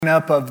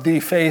Up of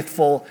the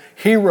faithful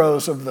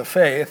heroes of the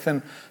faith,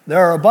 and there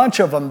are a bunch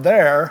of them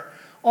there.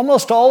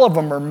 Almost all of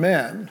them are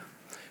men,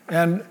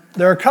 and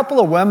there are a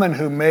couple of women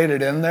who made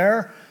it in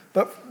there,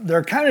 but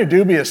they're kind of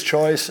dubious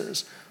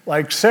choices.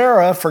 Like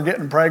Sarah for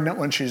getting pregnant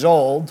when she's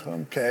old.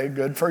 Okay,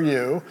 good for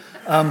you.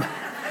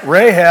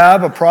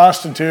 Rahab, a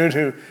prostitute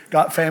who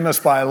got famous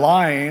by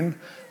lying.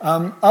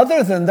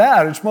 Other than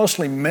that, it's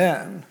mostly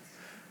men.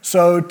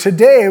 So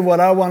today, what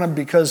I want to,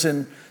 because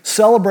in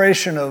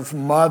celebration of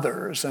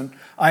mothers, and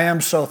I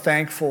am so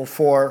thankful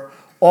for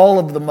all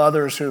of the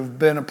mothers who've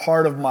been a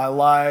part of my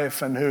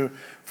life, and who,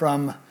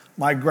 from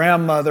my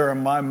grandmother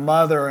and my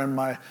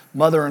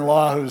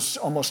mother-in-law, who's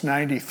almost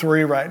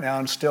 93 right now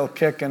and still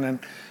kicking,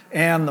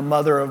 and the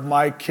mother of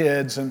my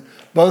kids, and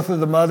both of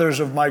the mothers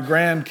of my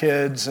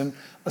grandkids, and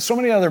so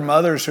many other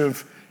mothers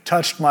who've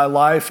touched my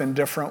life in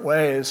different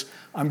ways.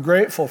 I'm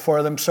grateful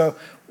for them. So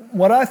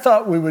what I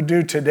thought we would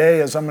do today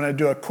is I'm going to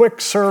do a quick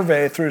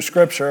survey through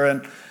Scripture,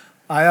 and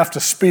I have to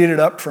speed it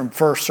up from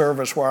first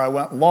service where I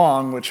went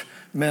long, which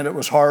meant it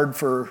was hard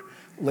for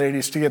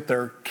ladies to get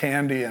their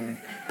candy and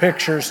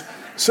pictures.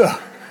 So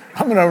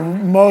I'm going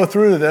to mow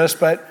through this,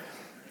 but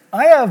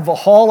I have a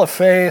hall of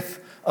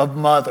faith of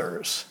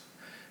mothers.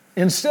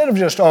 Instead of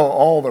just,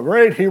 all the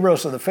great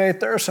heroes of the faith,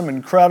 there are some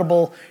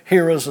incredible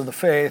heroes of the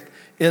faith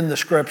in the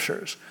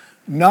Scriptures.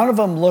 None of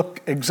them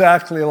look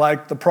exactly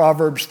like the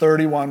Proverbs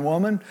 31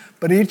 woman,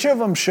 but each of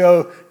them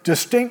show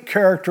distinct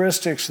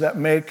characteristics that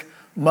make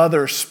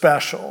mothers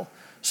special.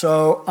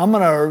 So I'm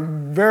going to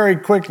very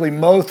quickly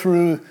mow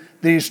through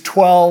these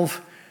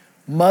 12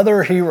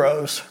 mother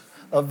heroes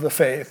of the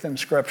faith in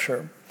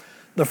Scripture.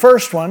 The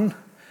first one,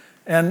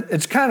 and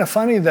it's kind of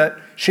funny that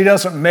she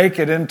doesn't make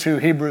it into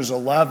Hebrews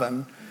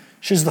 11.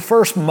 She's the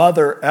first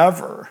mother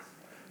ever,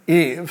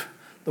 Eve,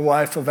 the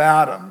wife of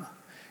Adam.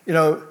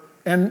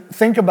 And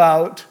think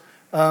about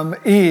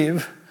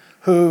Eve,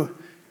 who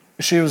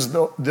she was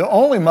the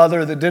only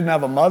mother that didn't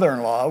have a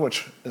mother-in-law,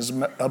 which is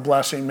a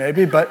blessing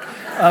maybe, but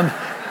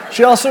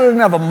she also didn't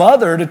have a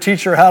mother to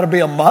teach her how to be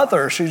a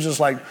mother. She's just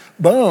like,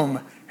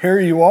 boom, here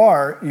you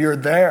are, you're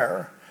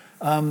there.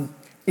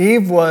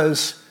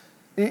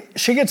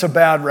 She gets a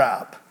bad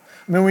rap.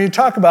 I mean, when you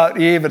talk about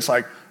Eve, it's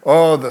like,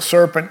 the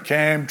serpent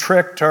came,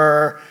 tricked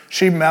her,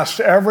 she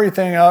messed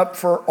everything up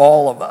for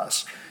all of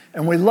us.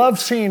 And we love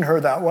seeing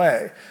her that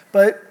way.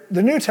 But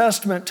the New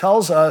Testament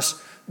tells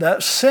us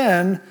that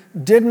sin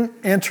didn't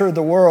enter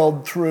the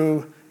world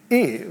through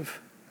Eve.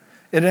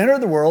 It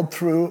entered the world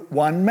through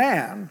one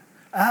man,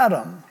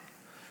 Adam.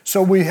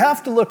 So we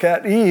have to look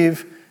at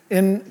Eve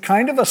in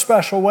kind of a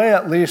special way,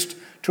 at least,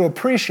 to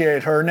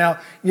appreciate her. Now,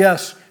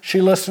 yes,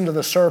 she listened to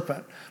the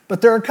serpent.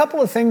 But there are a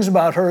couple of things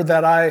about her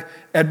that I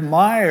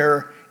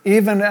admire,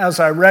 even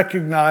as I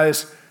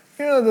recognize,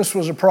 this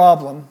was a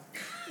problem.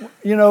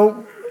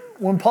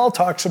 When Paul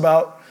talks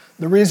about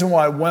the reason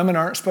why women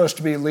aren't supposed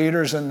to be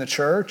leaders in the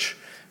church,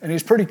 and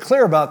he's pretty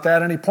clear about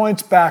that, and he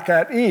points back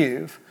at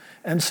Eve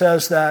and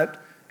says that,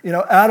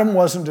 Adam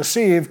wasn't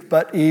deceived,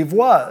 but Eve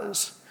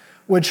was,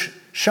 which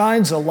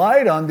shines a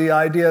light on the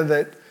idea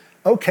that,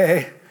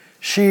 okay,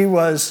 she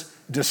was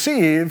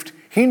deceived,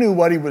 he knew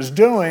what he was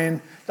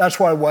doing, that's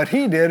why what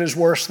he did is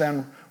worse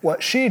than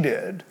what she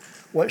did.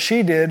 What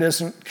she did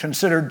isn't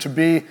considered to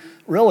be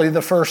really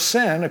the first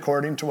sin,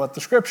 according to what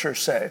the Scriptures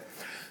say.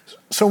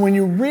 So when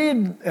you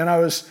read, and I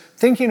was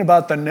thinking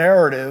about the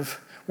narrative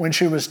when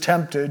she was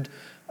tempted,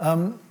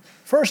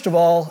 first of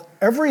all,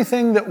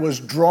 everything that was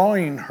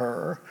drawing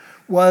her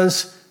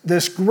was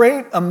this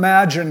great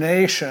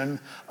imagination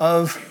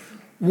of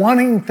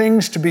wanting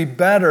things to be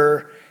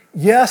better,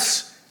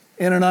 yes,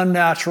 in an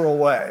unnatural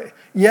way,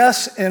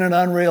 yes, in an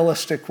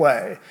unrealistic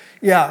way.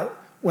 Yeah,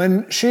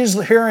 when she's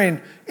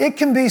hearing, it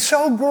can be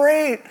so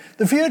great,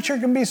 the future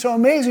can be so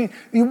amazing,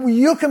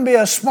 you can be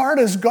as smart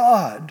as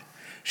God.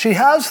 She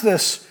has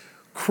this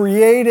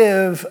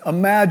creative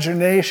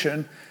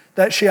imagination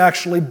that she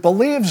actually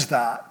believes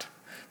that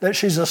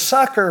she's a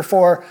sucker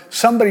for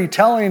somebody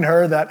telling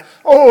her that,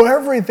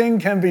 everything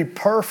can be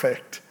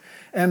perfect.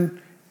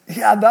 And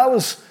yeah, that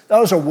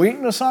was a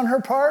weakness on her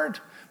part.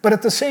 But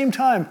at the same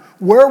time,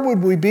 where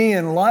would we be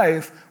in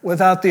life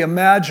without the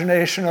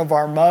imagination of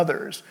our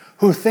mothers,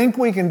 who think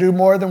we can do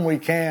more than we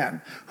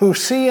can, who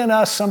see in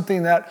us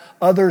something that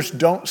others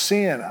don't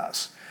see in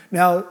us?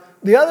 Now,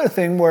 the other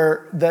thing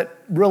that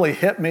really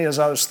hit me as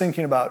I was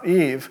thinking about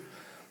Eve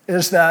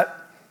is that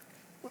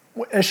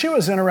as she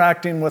was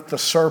interacting with the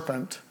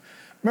serpent,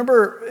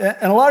 remember,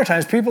 and a lot of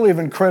times people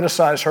even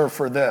criticize her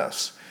for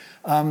this.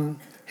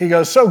 He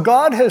goes, so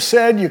God has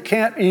said you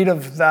can't eat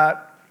of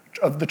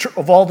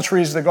all the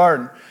trees of the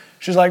garden.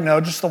 She's like,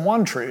 no, just the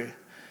one tree.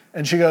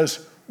 And she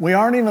goes, we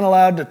aren't even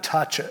allowed to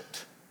touch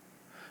it.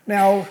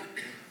 Now,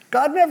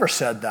 God never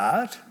said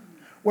that.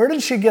 Where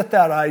did she get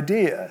that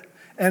idea?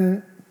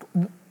 And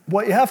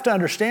what you have to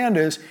understand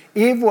is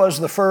Eve was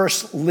the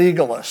first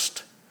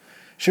legalist.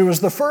 She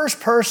was the first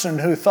person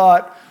who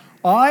thought,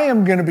 I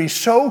am going to be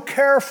so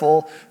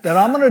careful that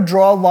I'm going to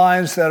draw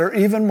lines that are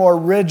even more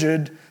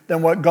rigid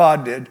than what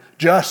God did,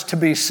 just to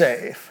be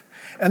safe.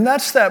 And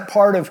that's that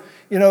part of,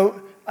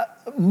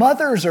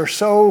 mothers are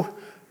so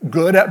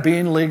good at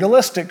being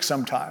legalistic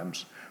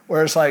sometimes,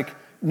 where it's like,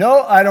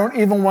 no, I don't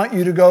even want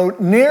you to go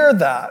near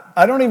that.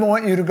 I don't even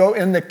want you to go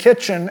in the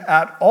kitchen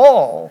at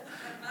all.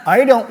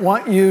 I don't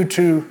want you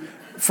to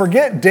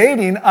forget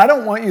dating. I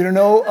don't want you to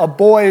know a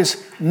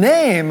boy's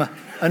name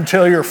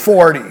until you're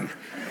 40.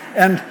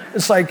 And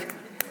it's like,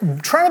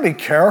 trying to be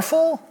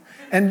careful,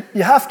 and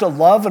you have to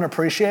love and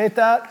appreciate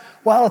that,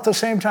 while at the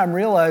same time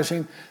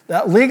realizing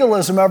that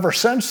legalism ever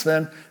since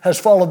then has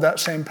followed that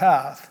same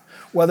path.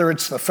 Whether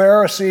it's the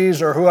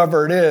Pharisees or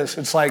whoever it is,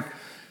 it's like,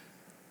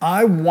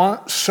 I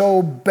want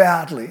so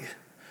badly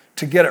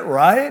to get it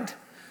right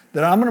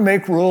that I'm going to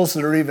make rules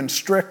that are even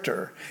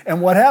stricter.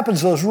 And what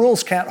happens, those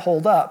rules can't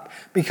hold up.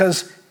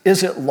 Because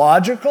is it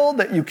logical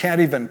that you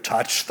can't even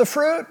touch the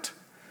fruit?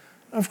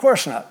 Of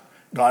course not.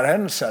 God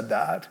hadn't said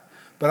that.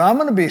 But I'm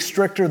going to be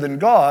stricter than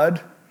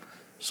God.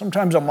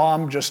 Sometimes a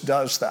mom just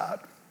does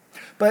that.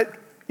 But,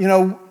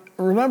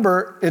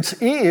 remember,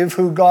 it's Eve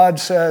who God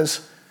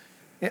says,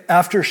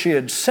 after she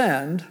had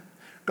sinned,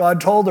 God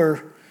told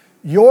her,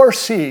 your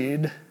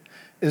seed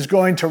is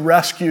going to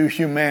rescue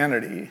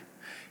humanity.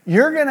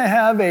 You're going to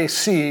have a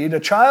seed, a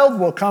child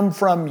will come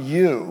from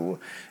you,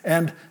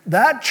 and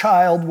that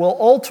child will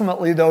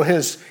ultimately, though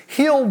his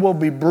heel will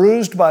be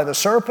bruised by the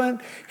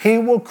serpent, he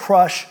will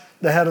crush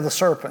the head of the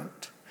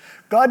serpent.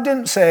 God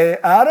didn't say,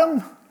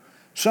 Adam,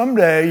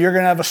 someday you're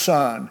going to have a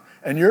son,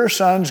 and your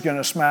son's going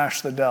to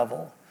smash the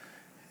devil.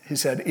 He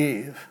said,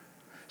 Eve,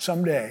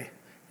 someday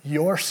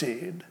your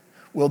seed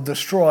will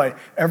destroy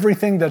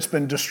everything that's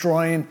been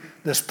destroying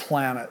this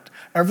planet.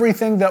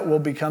 Everything that will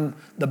become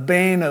the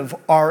bane of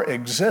our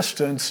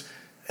existence,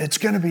 it's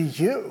going to be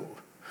you.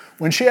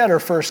 When she had her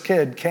first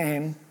kid,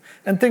 Cain,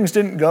 and things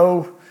didn't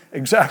go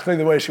exactly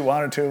the way she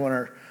wanted to when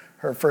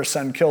her first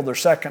son killed her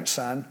second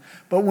son,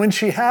 but when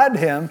she had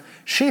him,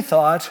 she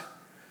thought,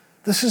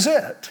 this is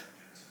it.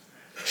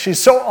 She's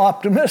so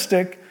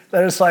optimistic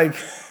that it's like,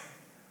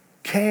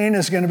 Cain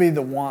is going to be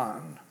the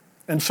one.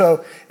 And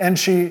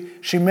she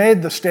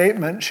made the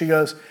statement, she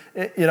goes,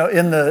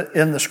 in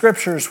the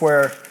scriptures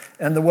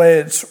and the way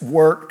it's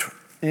worked,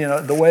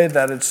 the way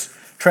that it's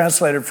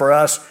translated for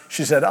us,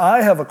 she said,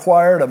 I have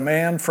acquired a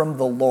man from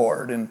the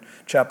Lord in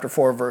chapter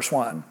 4, verse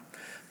 1.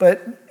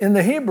 But in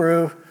the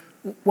Hebrew,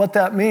 what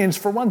that means,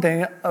 for one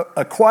thing,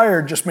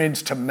 acquired just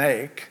means to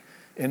make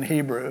in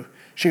Hebrew.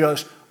 She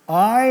goes,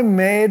 I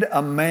made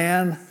a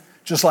man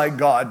just like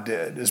God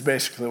did, is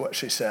basically what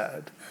she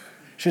said.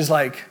 She's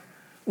like,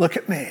 look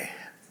at me.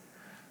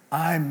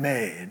 I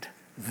made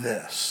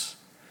this.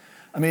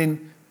 I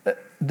mean,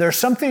 there's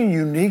something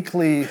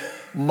uniquely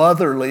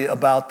motherly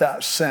about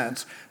that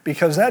sense,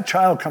 because that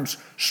child comes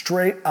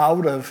straight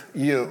out of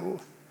you.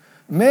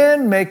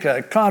 Men make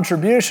a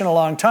contribution a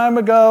long time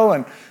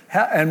ago,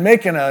 and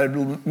making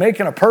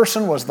a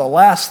person was the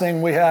last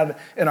thing we had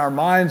in our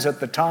minds at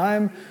the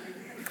time.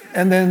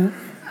 And then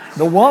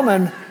the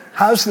woman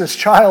has this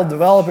child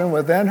developing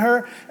within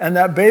her, and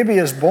that baby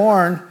is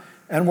born,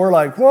 and we're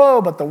like,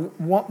 whoa, but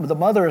the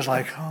mother is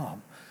like, oh,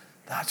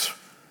 that's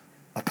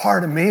a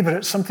part of me, but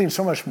it's something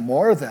so much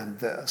more than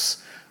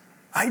this.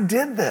 I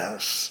did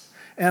this.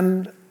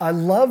 And I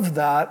love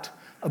that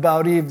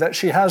about Eve, that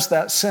she has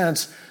that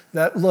sense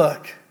that,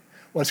 look,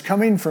 what's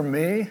coming from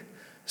me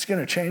is going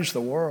to change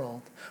the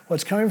world.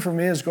 What's coming from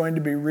me is going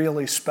to be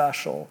really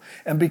special.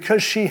 And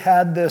because she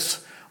had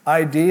this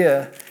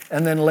idea,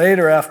 and then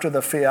later after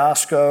the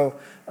fiasco,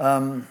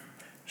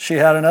 she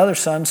had another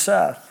son,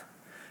 Seth.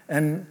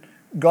 And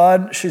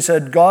she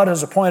said, God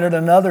has appointed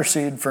another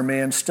seed for me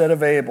instead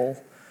of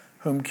Abel,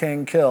 whom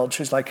Cain killed.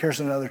 She's like,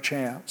 here's another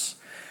chance.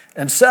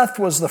 And Seth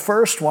was the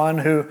first one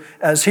who,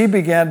 as he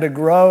began to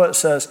grow, it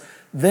says,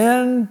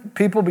 then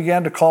people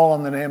began to call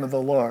on the name of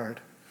the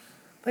Lord.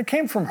 That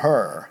came from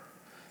her.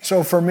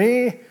 So for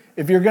me,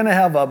 if you're going to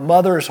have a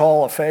mother's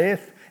hall of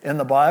faith in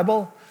the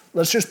Bible,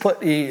 let's just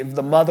put Eve,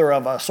 the mother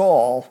of us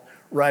all,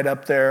 right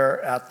up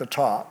there at the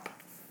top.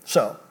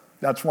 So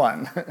that's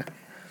one.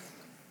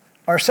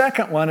 Our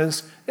second one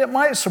is, it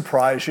might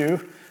surprise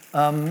you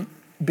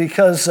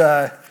because,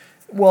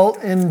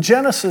 in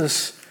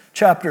Genesis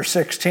chapter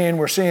 16,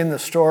 we're seeing the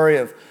story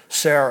of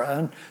Sarah.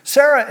 And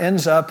Sarah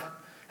ends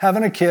up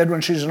having a kid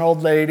when she's an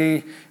old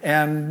lady,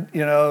 and,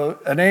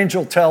 an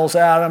angel tells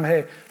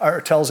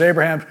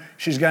Abraham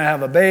she's going to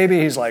have a baby.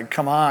 He's like,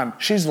 come on.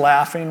 She's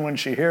laughing when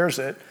she hears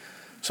it.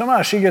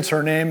 Somehow she gets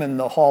her name in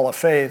the Hall of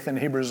Faith in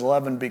Hebrews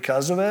 11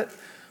 because of it.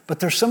 But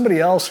there's somebody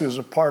else who's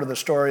a part of the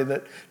story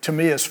that to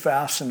me is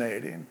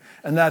fascinating,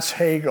 and that's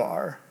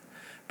Hagar.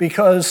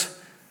 Because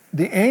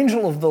the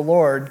angel of the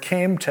Lord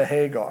came to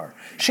Hagar.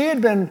 She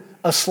had been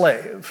a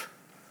slave,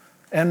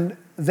 and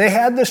they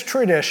had this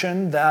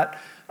tradition that,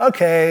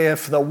 okay,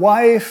 if the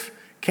wife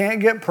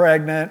can't get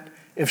pregnant,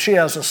 if she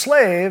has a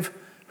slave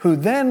who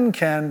then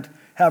can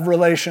have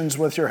relations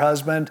with your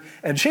husband,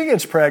 and she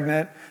gets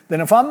pregnant,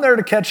 then if I'm there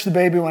to catch the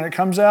baby when it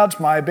comes out, it's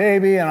my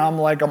baby, and I'm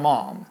like a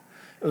mom.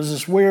 It was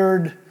this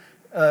weird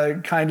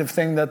kind of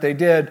thing that they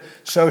did.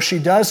 So she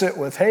does it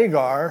with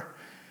Hagar,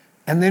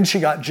 and then she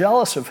got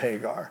jealous of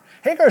Hagar.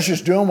 Hagar's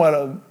just doing what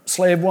a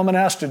slave woman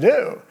has to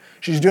do.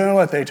 She's doing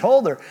what they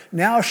told her.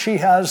 Now she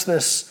has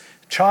this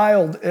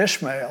child,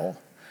 Ishmael,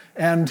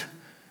 and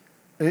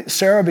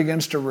Sarah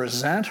begins to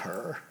resent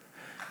her.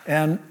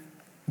 And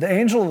the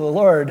angel of the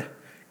Lord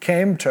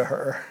came to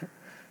her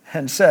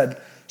and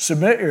said,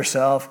 submit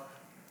yourself.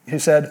 He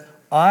said,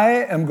 I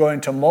am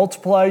going to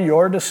multiply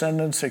your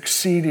descendants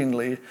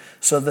exceedingly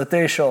so that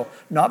they shall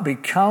not be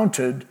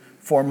counted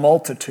for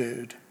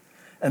multitude.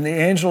 And the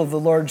angel of the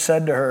Lord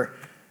said to her,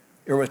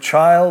 you're with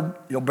child,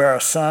 you'll bear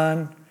a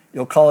son,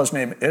 you'll call his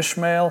name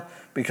Ishmael,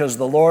 because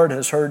the Lord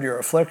has heard your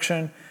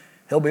affliction.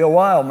 He'll be a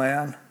wild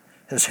man.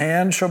 His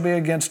hand shall be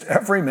against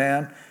every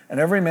man, and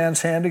every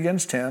man's hand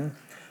against him.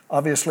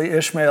 Obviously,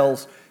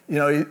 Ishmael's,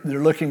 they're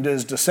looking to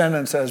his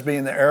descendants as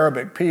being the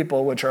Arabic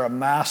people, which are a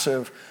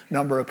massive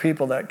number of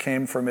people that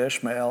came from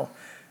Ishmael.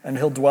 And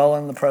he'll dwell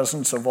in the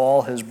presence of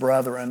all his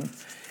brethren.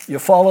 You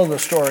follow the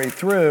story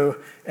through,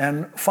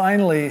 and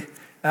finally,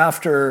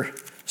 after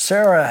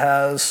Sarah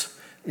has,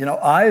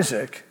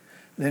 Isaac,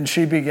 then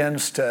she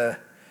begins to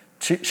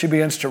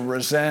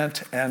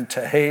resent and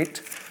to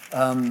hate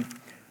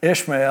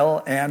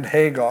Ishmael and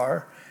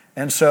Hagar.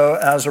 And so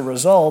as a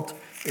result,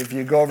 if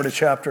you go over to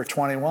chapter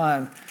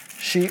 21,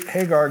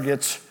 Hagar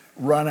gets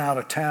run out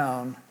of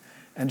town,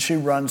 and she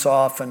runs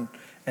off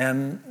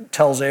and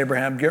tells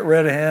Abraham, get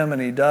rid of him,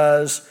 and he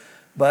does.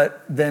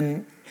 But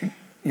then,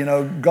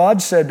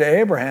 God said to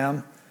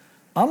Abraham,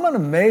 I'm going to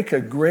make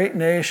a great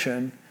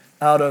nation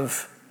out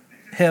of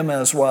him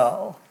as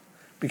well,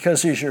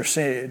 because he's your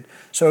seed.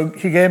 So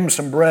he gave him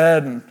some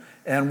bread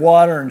and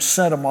water and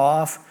sent him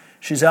off.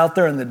 She's out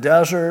there in the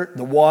desert.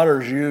 The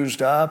water's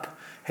used up.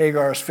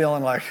 Hagar's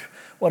feeling like,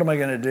 what am I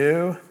going to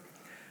do?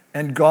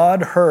 And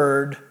God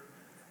heard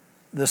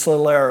this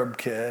little Arab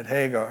kid,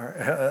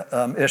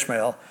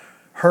 Ishmael,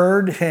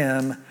 heard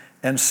him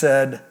and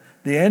said,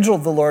 the angel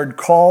of the Lord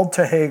called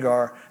to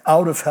Hagar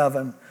out of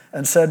heaven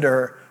and said to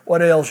her,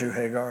 what ails you,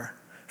 Hagar?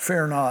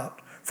 Fear not,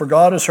 for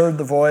God has heard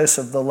the voice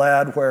of the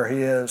lad where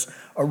he is.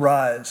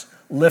 Arise,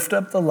 lift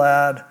up the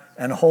lad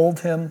and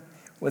hold him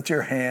with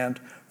your hand,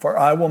 for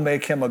I will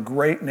make him a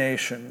great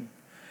nation.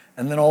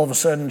 And then all of a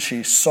sudden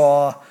she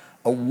saw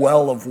a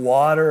well of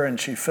water, and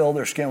she filled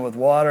her skin with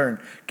water and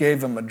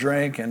gave him a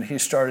drink, and he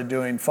started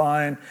doing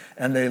fine.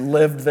 And they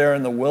lived there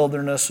in the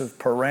wilderness of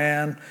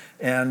Paran,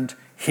 and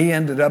he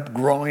ended up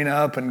growing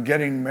up and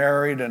getting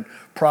married and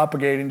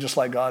propagating just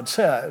like God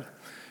said.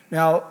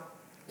 Now,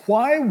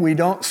 why we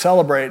don't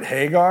celebrate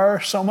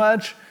Hagar so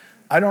much,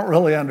 I don't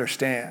really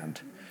understand.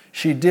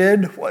 She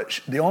did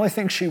the only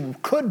thing she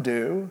could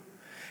do.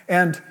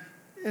 And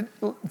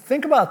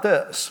think about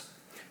this.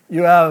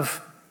 You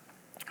have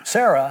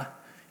Sarah,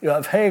 you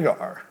have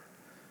Hagar.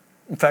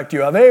 In fact,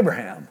 you have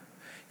Abraham.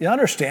 You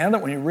understand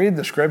that when you read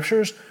the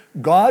scriptures,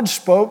 God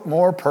spoke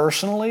more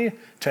personally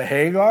to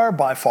Hagar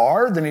by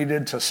far than he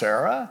did to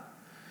Sarah.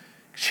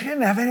 She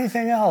didn't have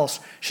anything else.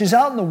 She's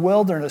out in the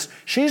wilderness.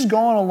 She's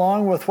going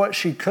along with what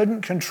she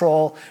couldn't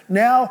control.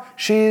 Now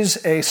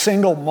she's a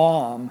single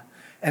mom,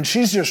 and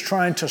she's just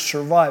trying to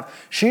survive.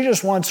 She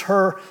just wants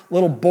her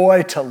little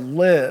boy to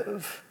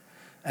live.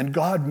 And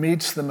God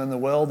meets them in the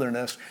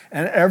wilderness.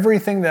 And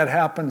everything that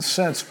happened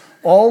since,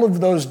 all of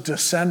those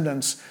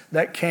descendants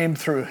that came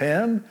through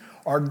him,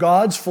 are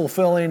God's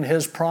fulfilling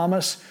his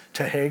promise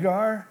to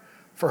Hagar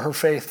for her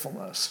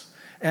faithfulness.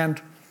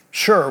 And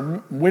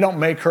sure, we don't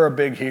make her a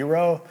big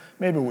hero.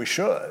 Maybe we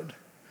should,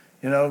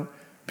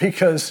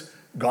 because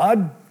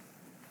God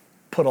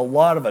put a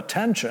lot of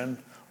attention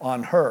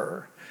on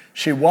her.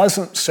 She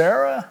wasn't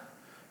Sarah,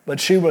 but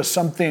she was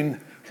something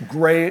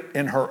great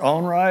in her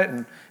own right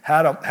and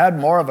had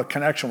more of a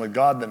connection with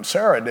God than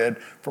Sarah did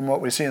from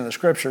what we see in the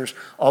scriptures.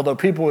 Although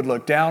people would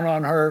look down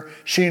on her,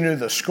 she knew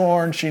the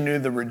scorn, she knew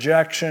the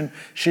rejection.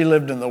 She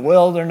lived in the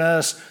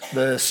wilderness,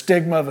 the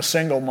stigma of a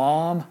single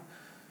mom.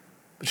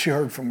 But she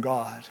heard from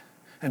God,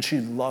 and she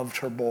loved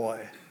her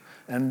boy.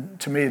 And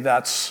to me,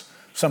 that's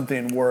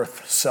something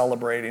worth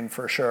celebrating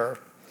for sure.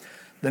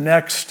 The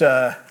next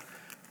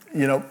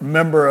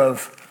member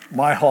of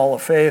my Hall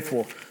of Faith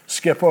will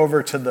skip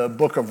over to the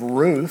book of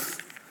Ruth,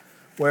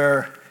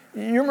 where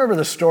you remember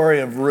the story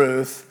of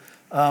Ruth.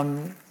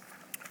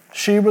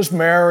 She was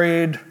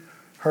married,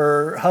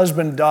 her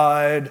husband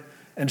died,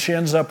 and she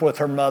ends up with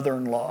her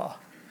mother-in-law.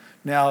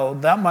 Now,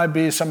 that might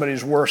be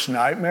somebody's worst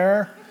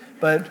nightmare,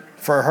 but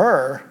for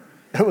her,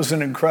 it was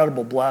an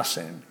incredible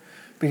blessing.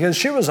 Because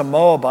she was a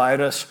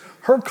Moabitess,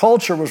 her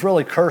culture was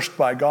really cursed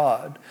by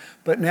God.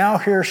 But now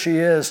here she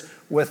is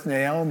with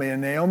Naomi,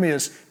 and Naomi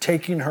is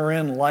taking her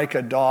in like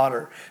a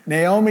daughter.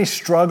 Naomi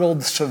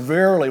struggled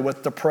severely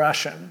with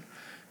depression.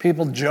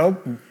 People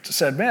joked and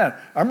said, man,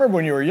 I remember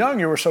when you were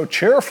young, you were so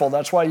cheerful.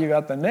 That's why you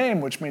got the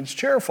name, which means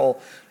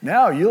cheerful.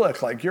 Now you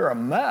look like you're a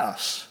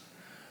mess.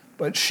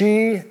 But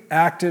she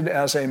acted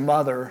as a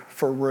mother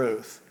for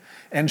Ruth.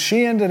 And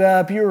she ended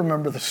up, you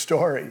remember the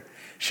story,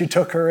 She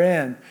took her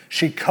in.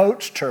 She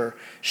coached her.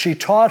 She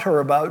taught her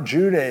about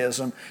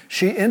Judaism.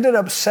 She ended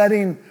up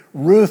setting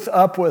Ruth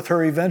up with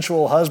her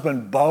eventual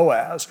husband,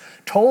 Boaz,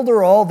 told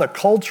her all the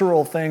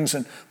cultural things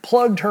and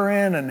plugged her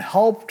in and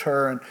helped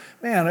her. And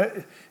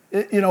man,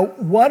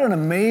 what an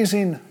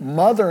amazing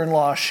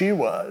mother-in-law she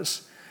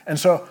was. And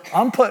so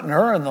I'm putting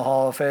her in the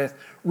Hall of Faith.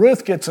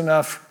 Ruth gets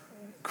enough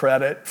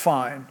credit,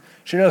 fine.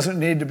 She doesn't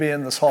need to be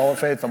in this Hall of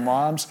Faith of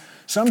moms.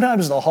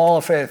 Sometimes the Hall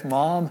of Faith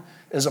mom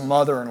is a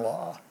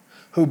mother-in-law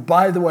who,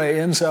 by the way,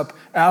 ends up,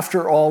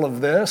 after all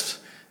of this,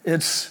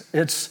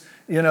 Ruth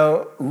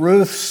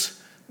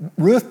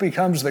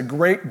becomes the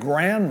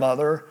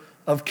great-grandmother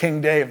of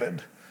King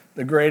David,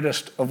 the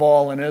greatest of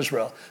all in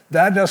Israel.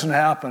 That doesn't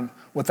happen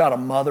without a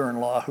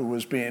mother-in-law who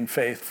was being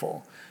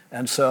faithful.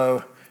 And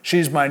so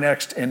she's my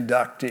next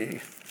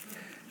inductee.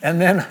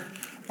 And then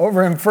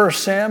over in 1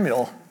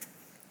 Samuel,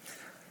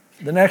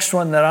 the next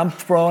one that I'm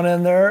throwing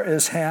in there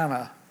is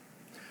Hannah.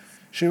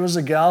 She was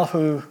a gal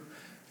who,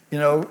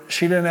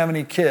 she didn't have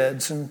any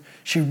kids, and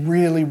she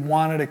really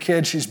wanted a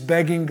kid. She's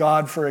begging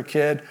God for a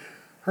kid.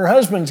 Her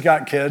husband's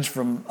got kids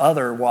from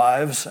other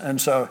wives, and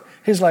so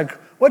he's like,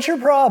 what's your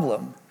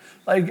problem?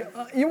 Like,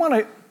 you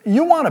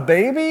want a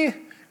baby?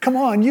 Come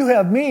on, you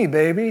have me,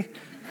 baby.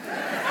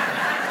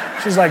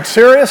 She's like,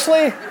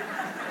 seriously?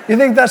 You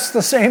think that's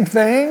the same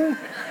thing?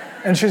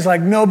 And she's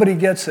like, nobody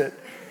gets it.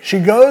 She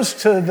goes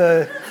to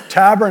the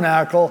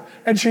tabernacle,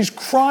 and she's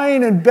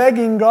crying and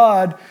begging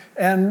God,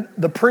 and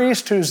the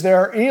priest who's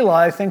there,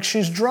 Eli, thinks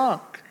she's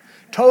drunk.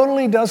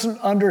 Totally doesn't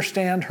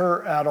understand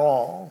her at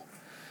all.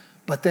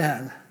 But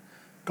then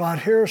God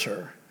hears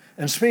her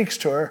and speaks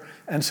to her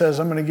and says,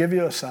 I'm going to give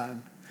you a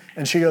son.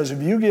 And she goes,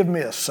 if you give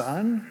me a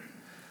son,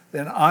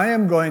 then I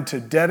am going to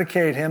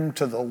dedicate him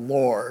to the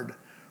Lord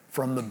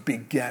from the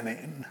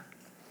beginning.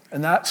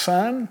 And that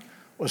son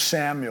was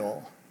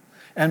Samuel.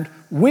 And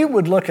we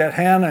would look at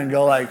Hannah and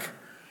go like,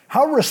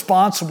 how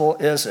responsible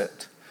is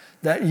it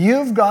that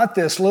you've got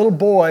this little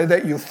boy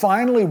that you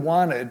finally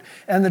wanted?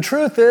 And the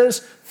truth is,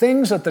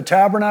 things at the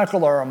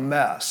tabernacle are a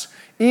mess.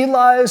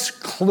 Eli's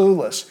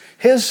clueless.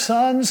 His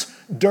sons,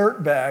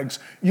 dirtbags.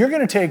 You're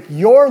going to take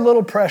your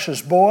little precious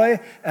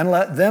boy and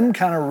let them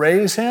kind of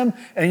raise him,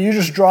 and you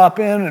just drop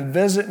in and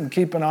visit and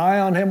keep an eye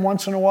on him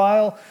once in a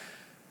while?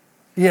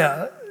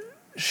 Yeah,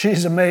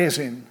 she's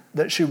amazing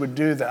that she would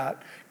do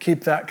that,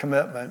 keep that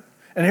commitment.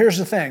 And here's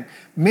the thing.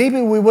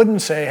 Maybe we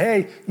wouldn't say,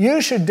 hey,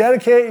 you should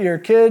dedicate your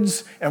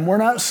kids, and we're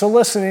not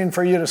soliciting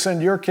for you to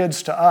send your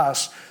kids to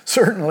us,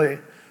 certainly.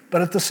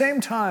 But at the same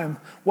time,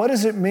 what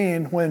does it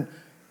mean when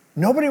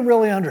nobody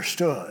really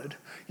understood?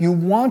 You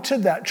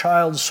wanted that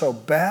child so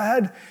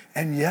bad,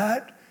 and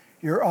yet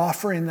you're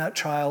offering that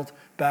child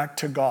back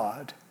to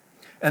God.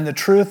 And the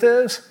truth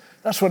is,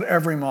 that's what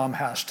every mom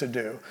has to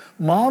do.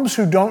 Moms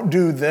who don't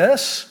do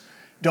this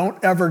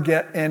don't ever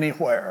get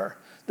anywhere.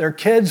 Their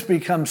kids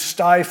become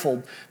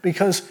stifled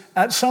because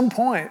at some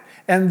point,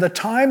 and the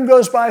time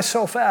goes by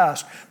so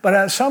fast, but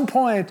at some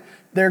point,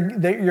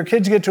 your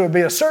kids get to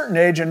be a certain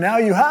age, and now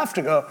you have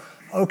to go,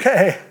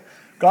 okay,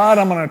 God,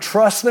 I'm going to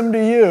trust them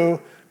to you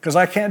because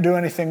I can't do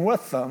anything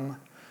with them.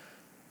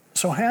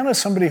 So Hannah's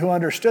somebody who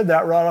understood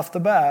that right off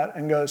the bat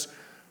and goes,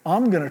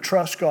 I'm going to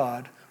trust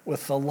God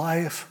with the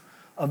life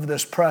of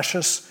this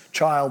precious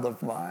child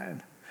of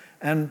mine.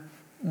 And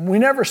we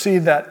never see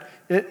that.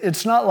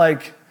 It's not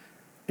like,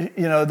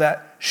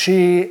 that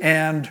she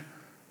and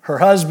her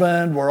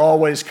husband were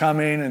always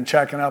coming and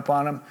checking up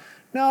on him.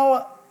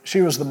 No,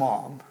 she was the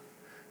mom,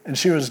 and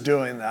she was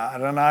doing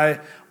that. And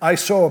I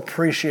so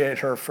appreciate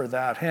her for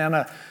that.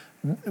 Hannah,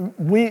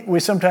 we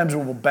sometimes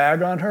will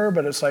bag on her,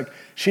 but it's like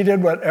she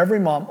did what every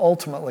mom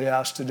ultimately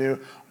has to do.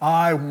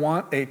 I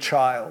want a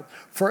child.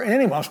 For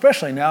any mom,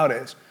 especially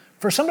nowadays,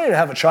 for somebody to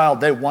have a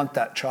child, they want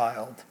that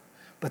child.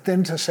 But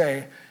then to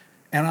say,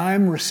 and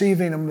I'm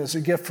receiving them as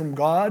a gift from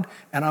God,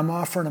 and I'm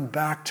offering them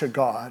back to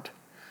God.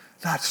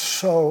 That's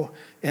so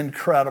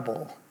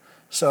incredible.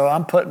 So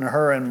I'm putting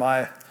her in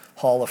my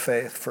Hall of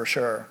Faith for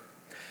sure.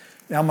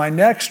 Now my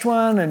next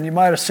one, and you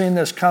might have seen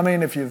this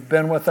coming if you've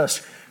been with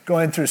us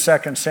going through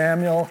 2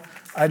 Samuel.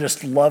 I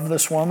just love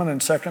this woman in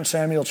 2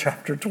 Samuel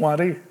chapter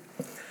 20.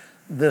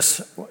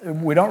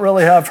 We don't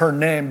really have her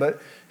name, but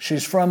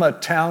she's from a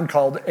town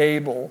called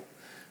Abel.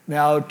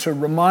 Now to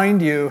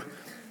remind you,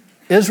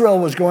 Israel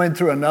was going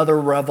through another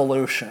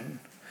revolution.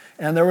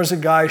 And there was a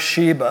guy,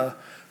 Sheba,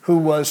 who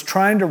was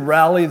trying to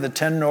rally the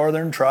 10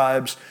 northern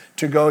tribes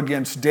to go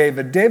against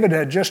David. David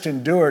had just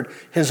endured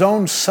his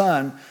own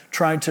son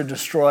trying to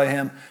destroy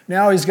him.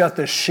 Now he's got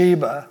this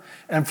Sheba.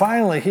 And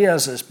finally, he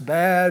has this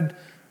bad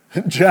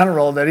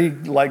general that he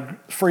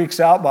freaks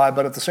out by,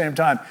 but at the same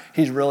time,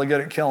 he's really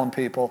good at killing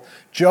people.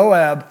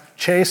 Joab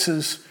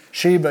chases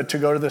Sheba to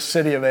go to the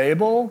city of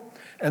Abel.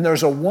 And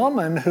there's a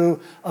woman who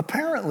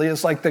apparently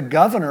is like the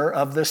governor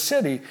of the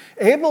city.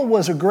 Abel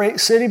was a great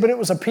city, but it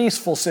was a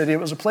peaceful city. It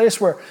was a place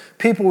where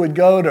people would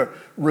go to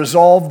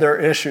resolve their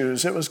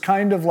issues. It was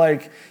kind of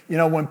like,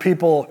 when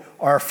people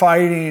are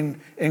fighting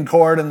in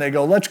court and they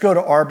go, let's go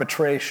to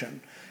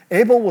arbitration.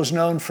 Abel was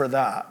known for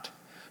that.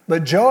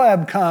 But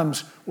Joab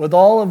comes with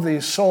all of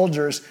these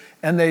soldiers,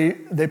 and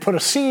they put a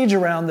siege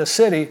around the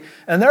city,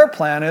 and their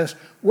plan is,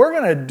 we're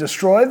going to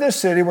destroy this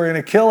city, we're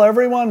going to kill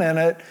everyone in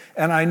it,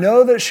 and I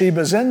know that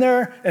Sheba's in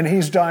there, and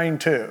he's dying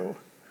too.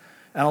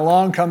 And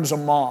along comes a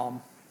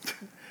mom.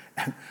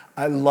 And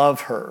I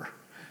love her.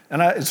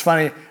 And it's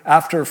funny,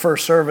 after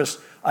first service,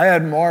 I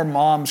had more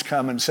moms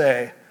come and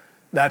say,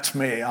 that's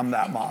me, I'm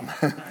that mom,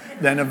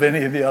 than of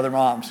any of the other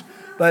moms.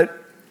 But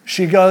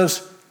she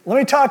goes, let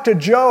me talk to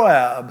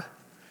Joab.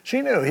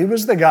 She knew he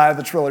was the guy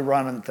that's really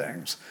running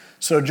things.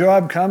 So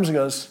Joab comes and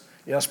goes,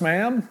 yes,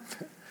 ma'am?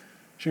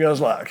 She goes,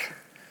 look,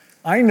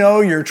 I know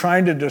you're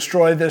trying to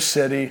destroy this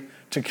city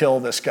to kill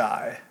this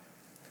guy.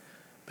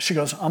 She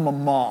goes, I'm a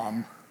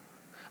mom.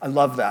 I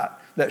love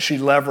that she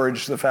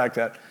leveraged the fact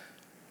that,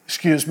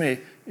 excuse me,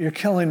 you're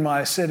killing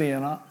my city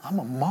and I'm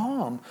a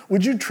mom.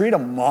 Would you treat a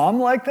mom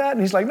like that?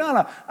 And he's like,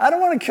 no, I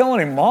don't want to kill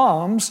any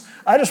moms.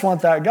 I just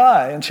want that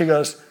guy. And she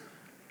goes,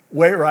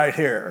 wait right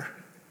here.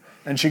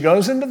 And she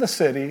goes into the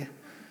city,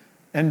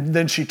 and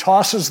then she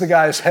tosses the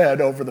guy's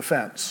head over the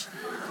fence.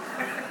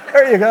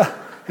 There you go.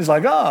 He's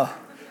like, oh,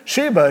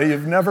 Sheba,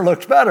 you've never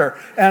looked better.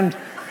 And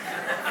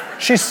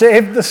she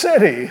saved the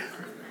city.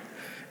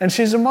 And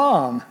she's a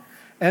mom.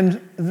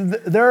 And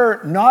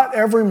not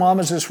every mom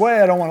is this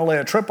way. I don't want to lay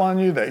a trip on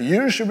you that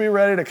you should be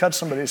ready to cut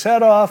somebody's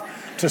head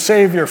off to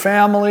save your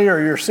family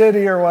or your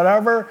city or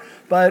whatever.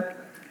 But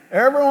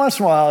every once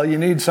in a while, you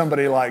need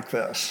somebody like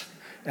this.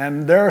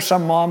 And there are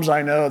some moms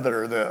I know that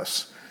are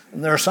this.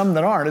 And there are some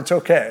that aren't. It's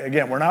okay.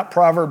 Again, we're not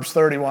Proverbs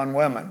 31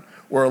 women.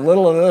 We're a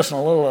little of this and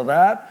a little of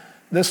that.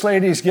 This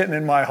lady's getting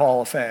in my Hall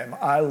of Fame.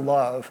 I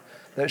love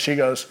that she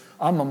goes,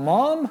 I'm a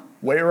mom,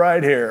 wait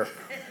right here.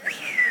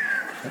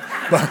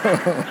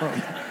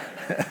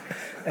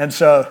 And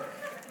so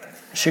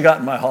she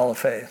got in my Hall of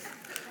Fame.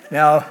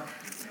 Now,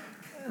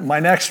 my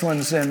next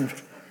one's in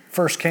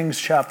 1 Kings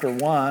chapter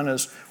 1.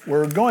 As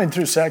we're going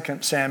through 2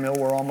 Samuel,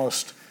 we're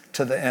almost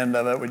to the end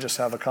of it. We just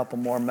have a couple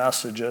more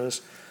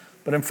messages.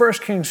 But in 1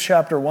 Kings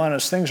chapter 1,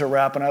 as things are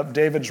wrapping up,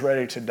 David's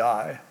ready to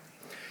die.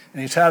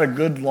 And he's had a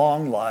good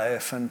long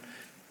life.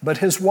 But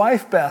his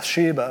wife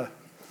Bathsheba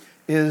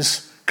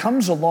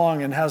comes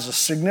along and has a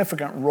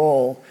significant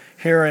role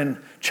here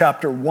in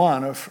chapter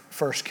 1 of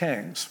 1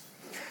 Kings.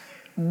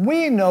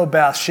 We know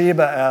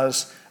Bathsheba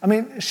as,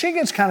 she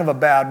gets kind of a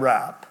bad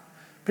rap.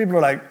 People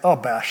are like, oh,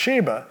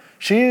 Bathsheba.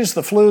 She's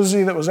the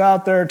floozy that was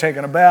out there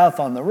taking a bath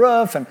on the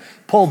roof and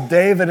pulled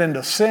David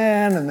into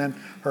sin, and then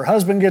her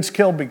husband gets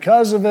killed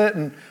because of it.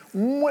 And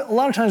a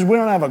lot of times we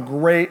don't have a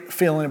great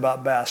feeling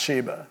about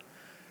Bathsheba.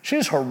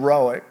 She's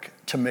heroic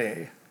to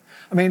me.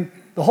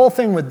 The whole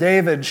thing with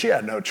David, she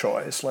had no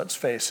choice, let's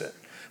face it.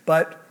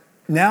 But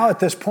now at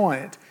this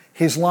point,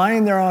 he's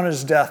lying there on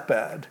his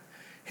deathbed.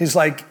 He's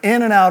like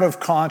in and out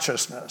of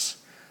consciousness.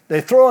 They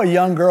throw a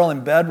young girl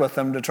in bed with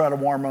him to try to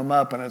warm him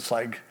up, and it's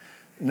like,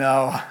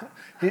 no,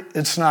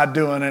 it's not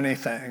doing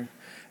anything.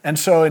 And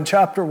so in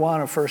chapter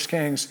 1 of 1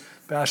 Kings,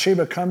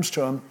 Bathsheba comes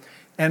to him,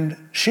 and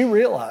she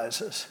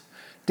realizes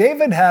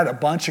David had a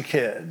bunch of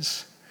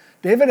kids.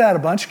 David had a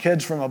bunch of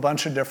kids from a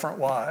bunch of different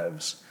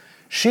wives.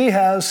 She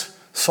has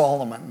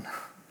Solomon.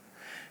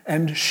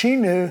 And she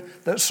knew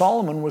that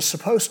Solomon was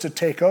supposed to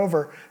take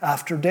over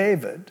after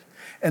David.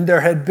 And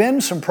there had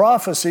been some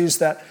prophecies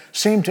that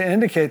seemed to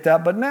indicate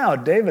that, but now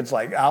David's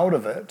like out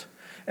of it.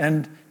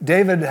 And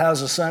David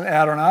has a son,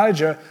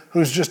 Adonijah,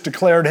 who's just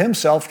declared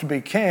himself to be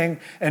king,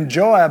 and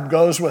Joab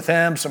goes with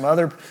him, some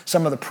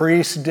of the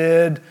priests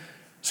did.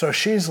 So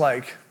she's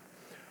like,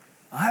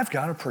 I've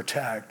got to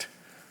protect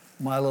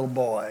my little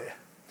boy.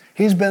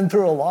 He's been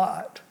through a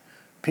lot.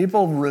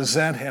 People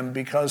resent him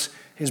because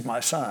he's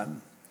my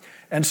son.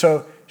 And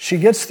so she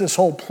gets this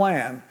whole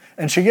plan,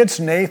 and she gets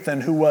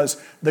Nathan, who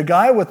was the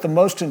guy with the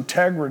most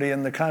integrity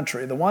in the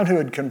country, the one who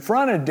had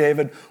confronted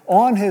David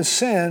on his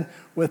sin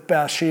with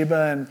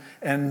Bathsheba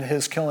and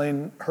his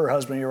killing her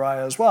husband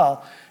Uriah as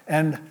well.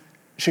 And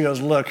she goes,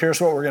 look,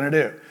 here's what we're going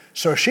to do.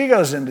 So she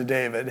goes into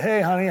David,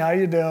 hey, honey, how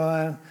you doing?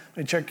 Let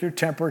me check your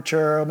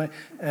temperature.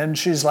 And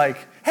she's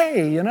like,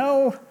 hey,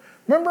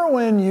 remember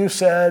when you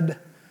said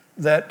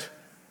that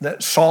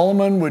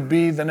Solomon would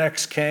be the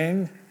next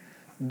king?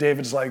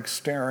 David's like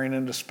staring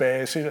into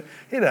space.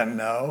 He doesn't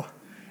know.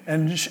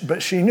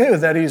 But she knew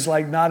that he's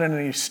like not in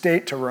any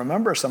state to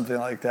remember something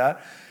like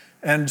that.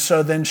 And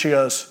so then she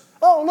goes,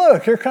 oh,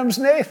 look, here comes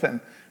Nathan.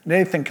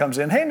 Nathan comes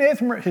in. Hey,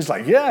 Nathan. He's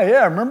like,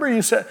 yeah, remember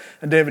you said.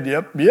 And David,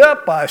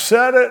 yep, I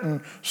said it.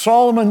 And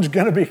Solomon's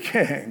going to be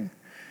king.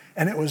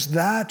 And it was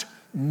that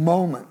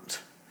moment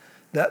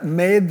that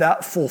made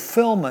that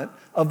fulfillment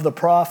of the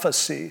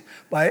prophecy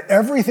by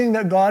everything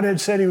that God had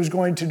said he was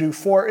going to do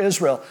for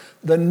Israel.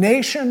 The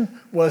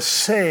nation was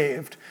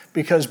saved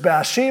because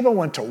Bathsheba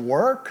went to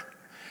work.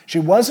 She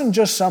wasn't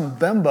just some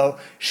bimbo.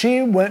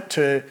 She went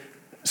to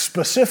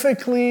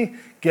specifically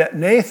get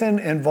Nathan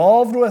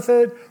involved with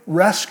it,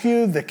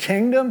 rescue the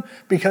kingdom,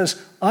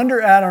 because under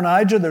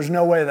Adonijah, there's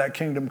no way that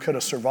kingdom could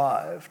have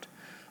survived.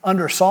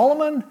 Under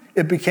Solomon,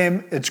 it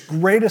became its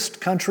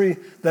greatest country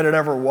that it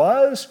ever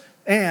was,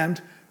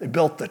 and They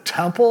built the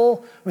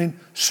temple. I mean,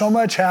 so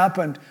much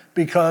happened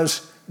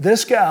because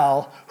this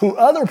gal, who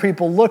other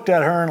people looked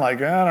at her and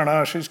like, I don't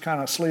know, she's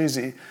kind of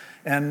sleazy,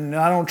 and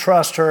I don't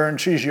trust her, and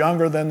she's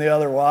younger than the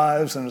other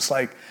wives, and it's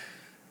like,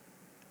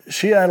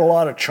 she had a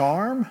lot of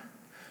charm,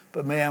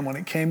 but man, when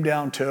it came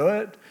down to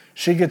it,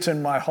 she gets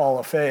in my hall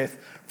of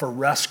faith for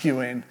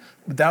rescuing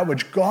that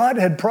which God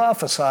had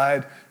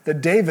prophesied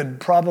that David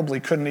probably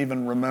couldn't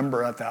even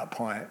remember at that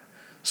point.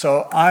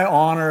 So I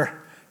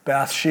honor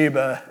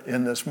Bathsheba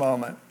in this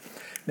moment.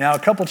 Now, a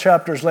couple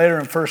chapters later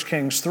in 1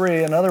 Kings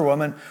 3, another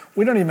woman,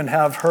 we don't even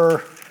have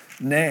her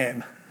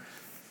name,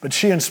 but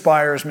she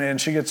inspires me and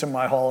she gets in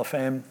my hall of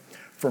fame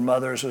for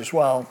mothers as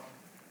well.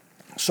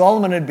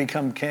 Solomon had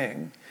become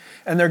king,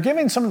 and they're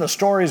giving some of the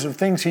stories of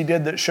things he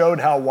did that showed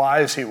how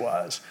wise he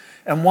was.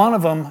 And one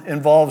of them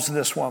involves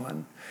this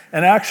woman.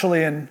 And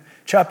actually in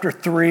chapter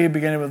 3,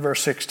 beginning with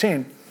verse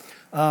 16,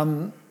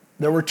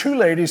 there were two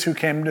ladies who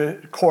came to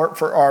court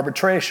for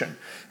arbitration.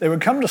 They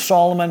would come to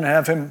Solomon and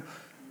have him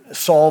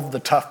solve the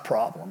tough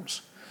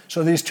problems.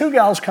 So these two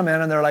gals come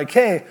in and they're like,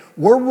 hey,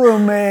 we're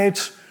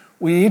roommates.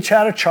 We each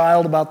had a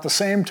child about the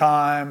same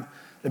time.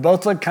 They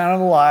both look kind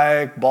of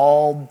alike,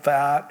 bald,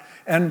 fat.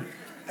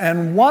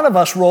 And one of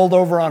us rolled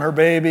over on her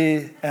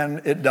baby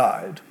and it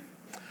died.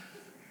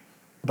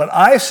 But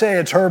I say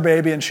it's her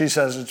baby and she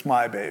says it's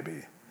my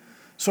baby.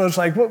 So it's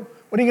like, what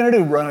are you going to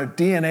do, run a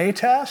DNA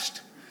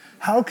test?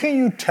 How can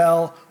you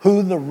tell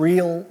who the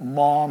real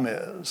mom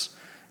is?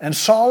 And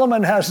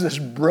Solomon has this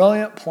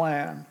brilliant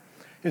plan.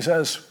 He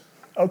says,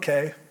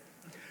 okay,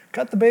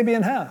 cut the baby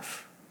in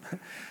half.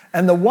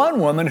 And the one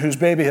woman whose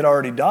baby had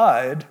already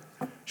died,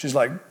 she's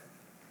like,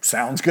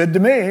 sounds good to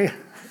me.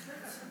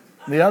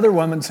 The other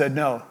woman said,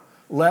 no,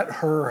 let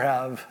her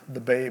have the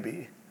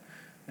baby.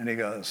 And he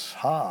goes,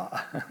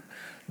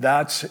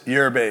 that's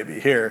your baby.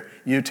 Here,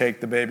 you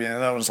take the baby.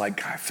 And that was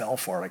like, I fell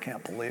for it. I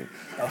can't believe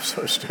it. That was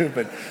so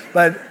stupid.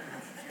 But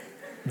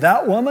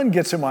that woman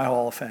gets in my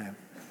hall of fame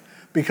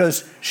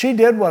because she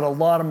did what a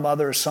lot of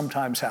mothers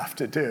sometimes have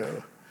to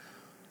do.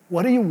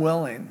 What are you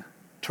willing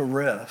to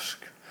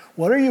risk?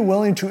 What are you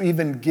willing to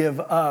even give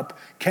up?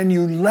 Can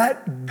you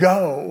let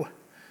go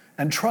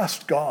and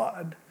trust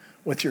God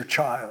with your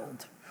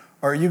child?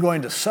 Or are you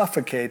going to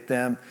suffocate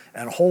them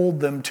and hold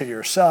them to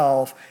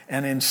yourself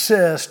and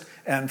insist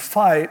and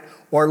fight,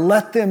 or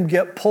let them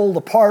get pulled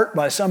apart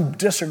by some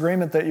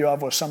disagreement that you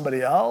have with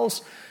somebody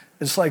else?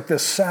 It's like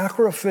this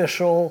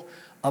sacrificial,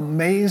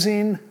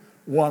 amazing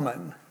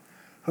woman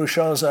who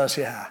shows us,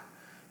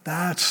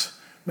 that's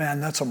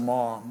a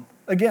mom.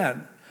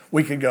 Again,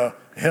 we could go,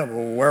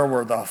 well, where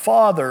were the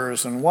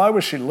fathers? And why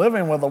was she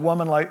living with a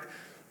woman like...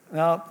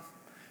 No,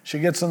 she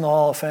gets in the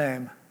Hall of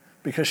Fame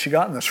because she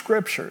got in the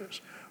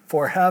scriptures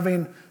for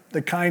having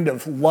the kind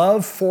of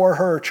love for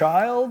her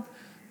child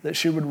that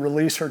she would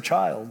release her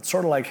child,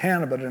 sort of like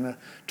Hannah, but in a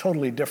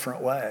totally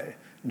different way.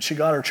 And she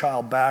got her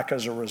child back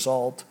as a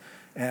result,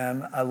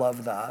 and I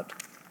love that.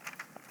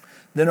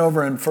 Then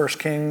over in 1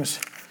 Kings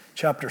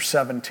chapter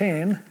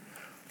 17,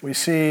 we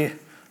see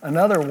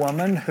another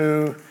woman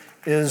who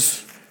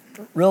is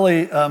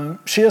really,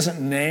 she isn't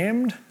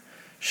named.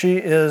 She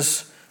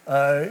is,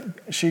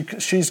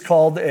 she's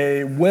called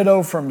a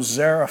widow from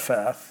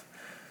Zarephath.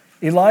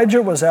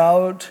 Elijah was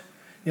out.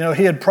 He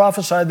had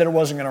prophesied that it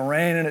wasn't going to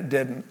rain, and it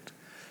didn't.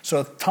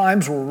 So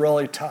times were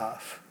really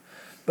tough.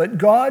 But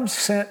God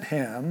sent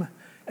him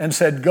and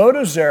said, go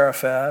to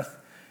Zarephath,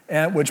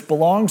 which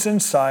belongs in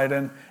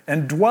Sidon,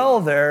 and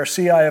dwell there.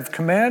 See, I have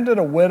commanded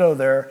a widow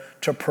there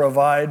to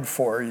provide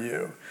for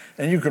you.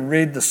 And you can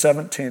read the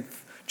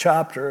 17th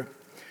chapter.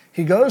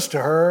 He goes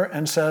to her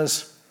and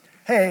says,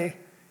 hey,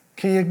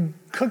 can you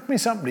cook me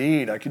something to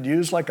eat? I could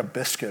use like a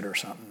biscuit or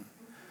something.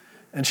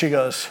 And she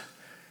goes,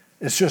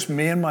 it's just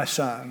me and my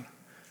son.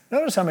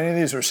 Notice how many of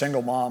these are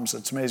single moms.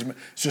 It's amazing.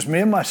 It's just me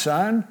and my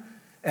son,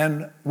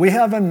 and we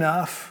have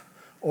enough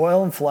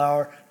oil and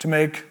flour to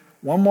make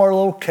one more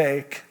little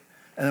cake,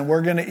 and then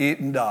we're going to eat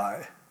and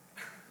die.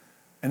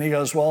 And he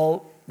goes,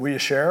 well, will you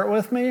share it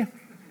with me?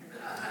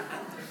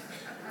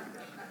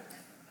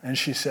 And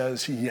she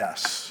says,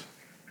 yes.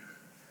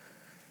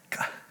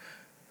 God,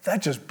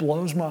 that just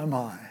blows my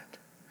mind.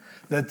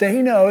 That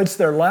they know it's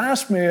their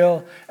last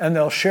meal, and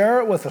they'll share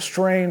it with a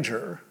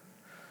stranger.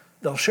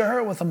 They'll share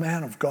it with a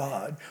man of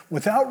God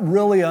without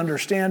really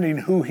understanding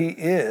who he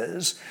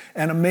is.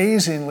 And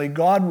amazingly,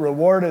 God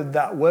rewarded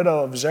that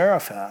widow of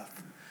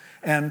Zarephath.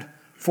 And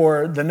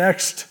for the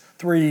next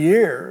 3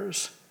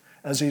 years,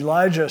 as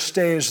Elijah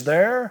stays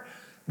there,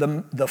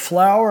 the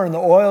flour and the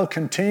oil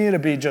continue to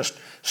be just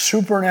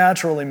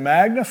supernaturally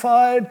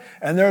magnified,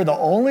 and they're the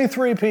only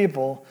 3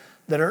 people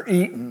that are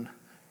eaten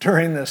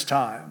during this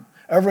time.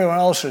 Everyone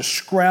else is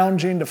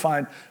scrounging to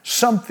find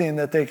something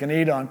that they can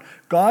eat on.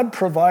 God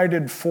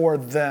provided for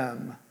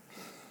them.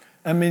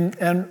 I mean,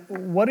 and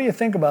what do you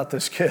think about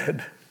this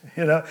kid?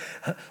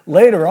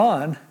 Later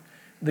on,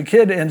 the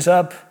kid ends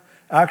up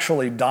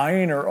actually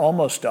dying or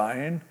almost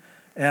dying,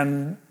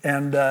 and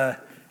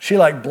she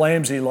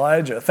blames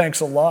Elijah. Thanks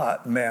a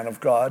lot, man of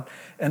God.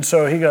 And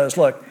so he goes,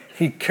 look,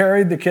 he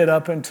carried the kid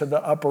up into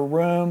the upper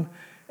room,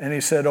 And he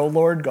said, O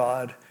Lord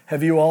God,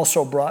 have you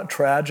also brought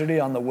tragedy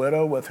on the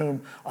widow with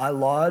whom I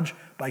lodge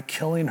by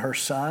killing her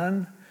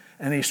son?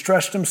 And he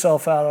stretched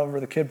himself out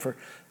over the kid for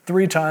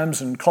 3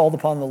 times and called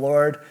upon the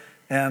Lord,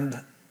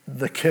 and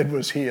the kid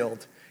was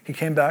healed. He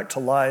came back to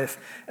life.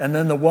 And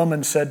then the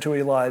woman said to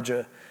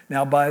Elijah,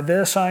 now by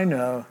this I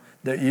know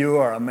that you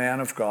are a man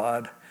of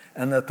God,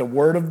 and that the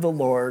word of the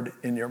Lord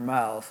in your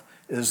mouth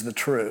is the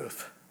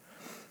truth.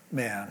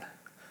 Man,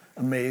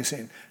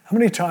 amazing. How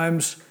many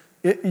times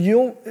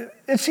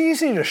it's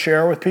easy to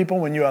share with people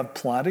when you have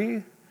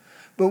plenty,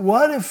 but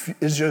what if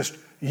it's just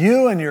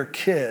you and your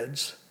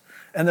kids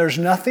and there's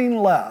nothing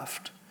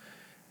left?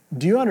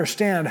 Do you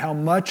understand how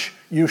much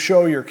you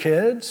show your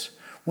kids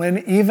when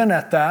even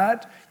at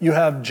that you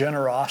have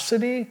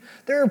generosity?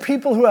 There are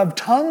people who have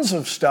tons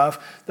of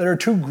stuff that are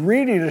too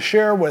greedy to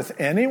share with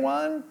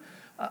anyone.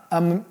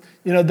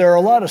 There are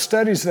a lot of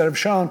studies that have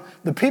shown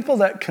the people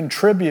that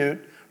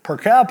contribute per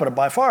capita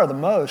by far the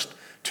most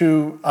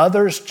to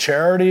others,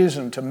 charities,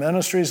 and to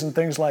ministries and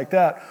things like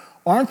that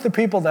aren't the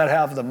people that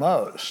have the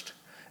most.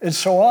 It's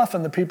so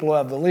often the people who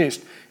have the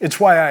least. It's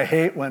why I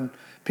hate when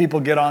people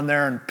get on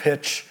there and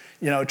pitch,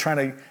 trying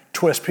to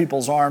twist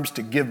people's arms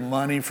to give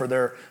money for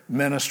their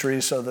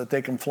ministry so that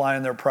they can fly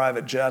in their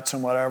private jets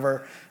and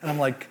whatever. And I'm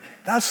like,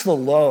 that's the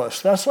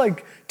lowest. That's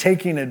like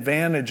taking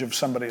advantage of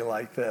somebody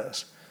like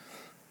this.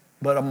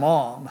 But a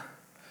mom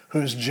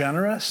who's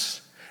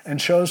generous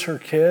and shows her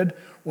kid,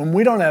 when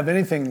we don't have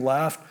anything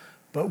left,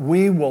 but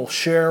we will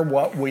share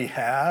what we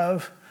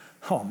have,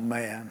 oh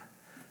man,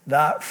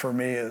 that for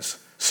me is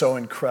so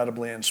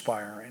incredibly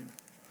inspiring.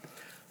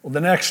 Well,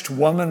 the next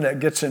woman that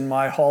gets in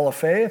my hall of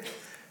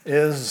faith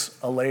is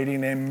a lady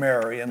named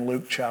Mary in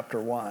Luke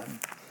chapter 1.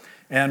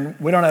 And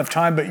we don't have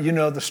time, but you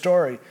know the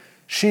story.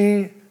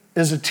 She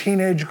is a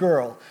teenage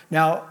girl.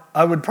 Now,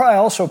 I would probably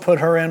also put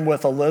her in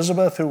with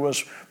Elizabeth, who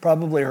was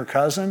probably her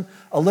cousin.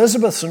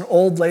 Elizabeth's an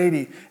old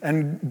lady,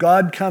 and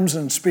God comes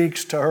and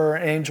speaks to her,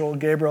 angel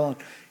Gabriel, and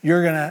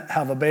you're going to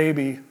have a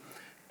baby.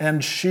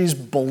 And she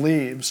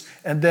believes.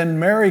 And then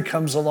Mary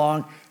comes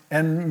along,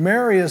 and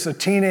Mary is a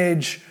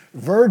teenage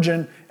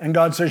virgin, and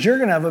God says, you're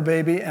going to have a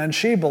baby, and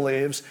she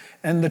believes.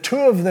 And the two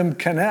of them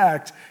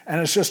connect,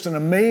 and it's just an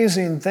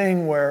amazing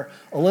thing where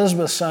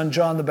Elizabeth's son,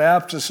 John the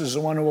Baptist, is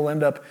the one who will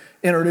end up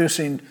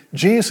introducing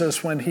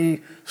Jesus when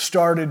he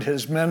started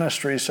his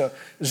ministry. So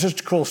it's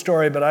just a cool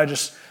story, but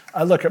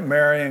I look at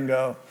Mary and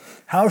go,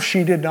 how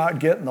she did not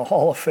get in the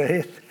Hall of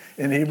Faith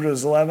in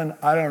Hebrews 11,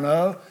 I don't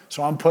know,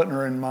 so I'm putting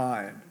her in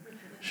mine.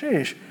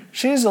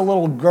 She's a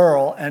little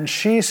girl, and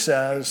she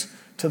says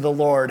to the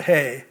Lord,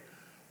 hey,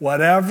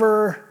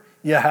 whatever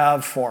you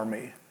have for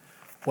me,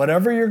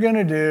 whatever you're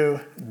going to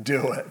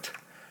do it.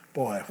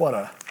 Boy, what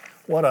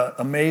a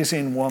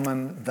amazing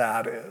woman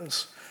that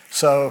is.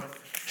 So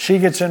she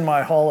gets in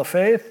my Hall of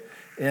Faith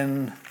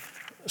in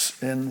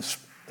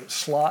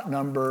slot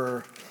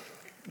number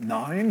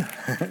 9.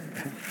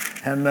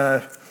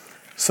 And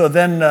so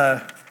then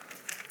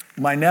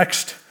my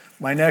next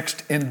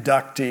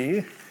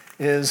inductee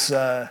is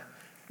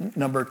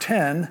number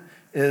 10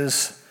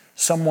 is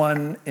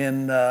someone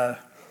in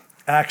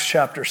Acts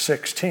chapter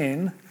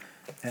 16.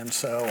 And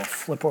so I'll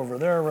flip over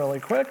there really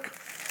quick.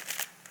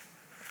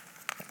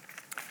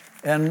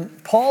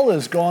 And Paul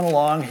is going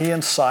along, he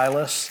and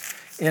Silas,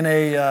 on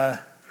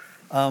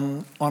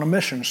a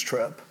missions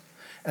trip.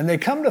 And they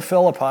come to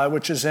Philippi,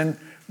 which is in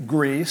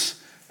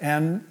Greece,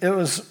 and it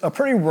was a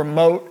pretty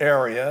remote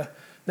area.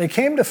 They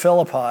came to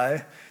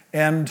Philippi,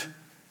 and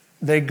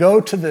they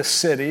go to this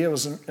city. It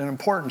was an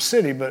important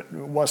city, but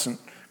it wasn't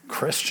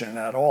Christian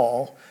at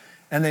all.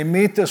 And they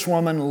meet this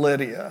woman,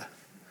 Lydia.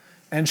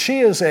 And she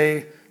is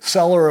a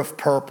seller of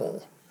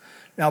purple.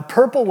 Now,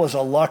 purple was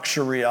a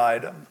luxury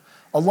item.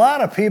 A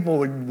lot of people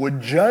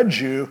would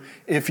judge you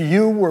if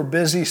you were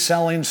busy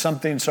selling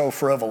something so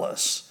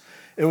frivolous.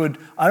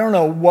 I don't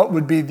know what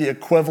would be the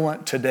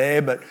equivalent today,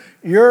 but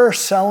you're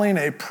selling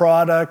a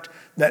product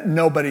that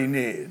nobody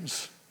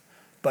needs,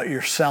 but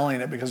you're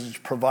selling it because it's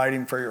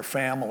providing for your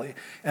family.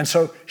 And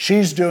so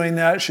she's doing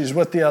that. She's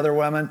with the other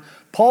women.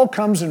 Paul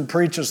comes and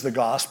preaches the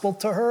gospel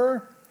to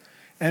her,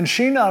 and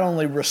she not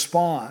only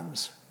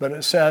responds, but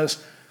it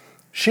says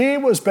she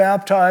was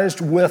baptized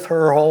with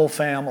her whole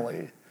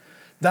family.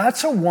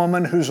 That's a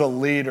woman who's a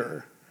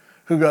leader,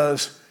 who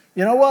goes,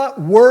 you know what?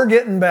 We're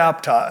getting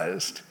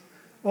baptized.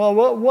 Well,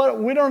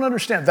 what? We don't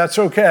understand. That's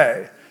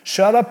okay.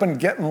 Shut up and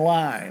get in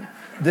line.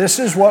 This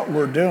is what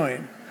we're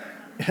doing.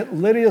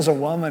 Lydia's a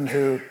woman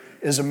who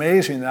is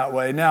amazing that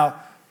way.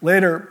 Now,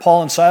 later,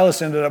 Paul and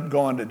Silas ended up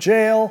going to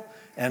jail,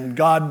 and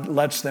God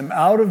lets them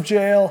out of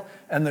jail,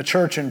 and the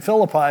church in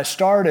Philippi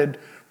started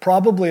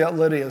probably at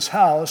Lydia's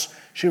house.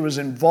 She was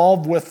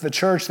involved with the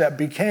church that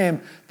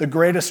became the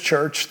greatest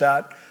church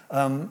that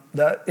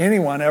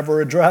anyone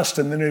ever addressed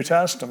in the New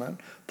Testament.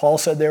 Paul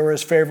said they were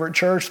his favorite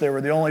church. They were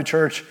the only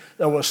church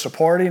that was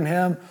supporting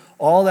him.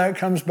 All that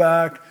comes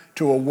back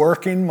to a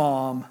working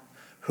mom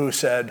who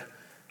said,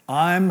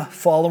 I'm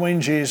following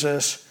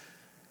Jesus.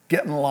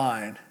 Get in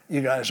line.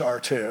 You guys are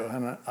too.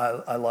 And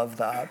I love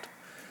that.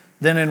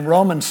 Then in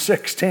Romans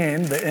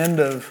 16, the end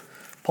of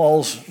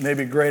Paul's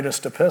maybe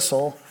greatest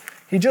epistle,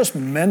 he just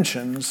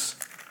mentions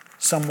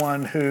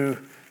someone who,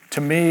 to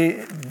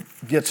me,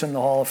 gets in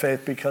the Hall of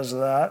Faith because of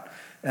that.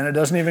 And it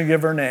doesn't even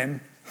give her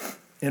name.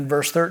 In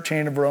verse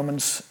 13 of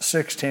Romans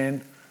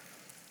 16,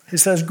 he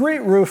says,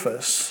 greet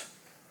Rufus.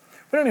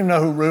 We don't even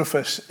know who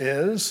Rufus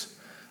is.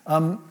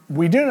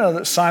 We do know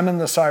that Simon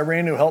the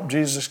Cyrene, who helped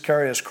Jesus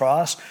carry his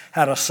cross,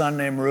 had a son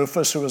named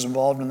Rufus who was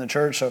involved in the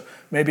church, so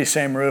maybe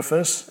same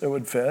Rufus, it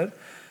would fit.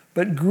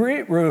 But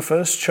greet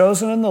Rufus,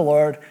 chosen in the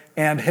Lord,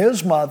 and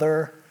his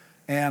mother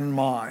and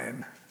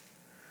mine.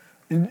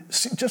 And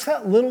see, just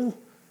that little,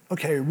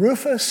 okay,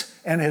 Rufus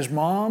and his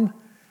mom,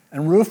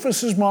 and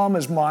Rufus's mom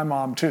is my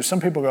mom too. Some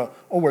people go,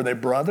 oh, were they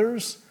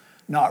brothers?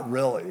 Not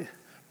really.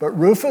 But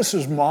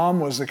Rufus's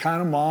mom was the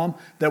kind of mom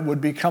that would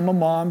become a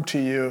mom to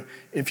you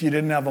if you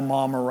didn't have a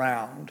mom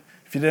around,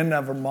 if you didn't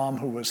have a mom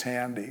who was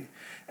handy.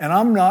 And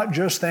I'm not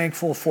just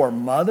thankful for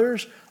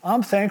mothers,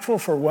 I'm thankful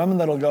for women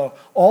that'll go,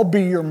 I'll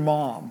be your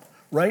mom.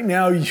 Right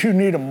now you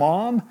need a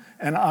mom,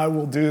 and I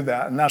will do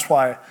that. And that's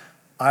why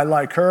I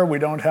like her. We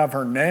don't have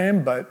her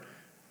name, but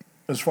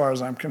as far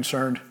as I'm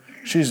concerned,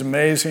 she's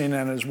amazing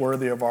and is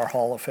worthy of our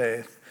Hall of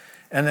Faith.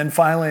 And then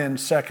finally in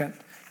 2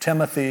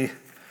 Timothy,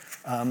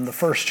 the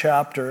first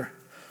chapter,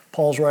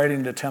 Paul's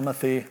writing to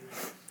Timothy,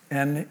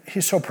 and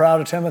he's so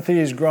proud of Timothy.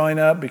 He's growing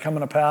up,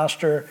 becoming a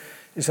pastor.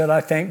 He said,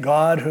 I thank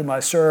God whom I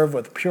serve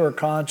with pure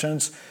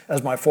conscience,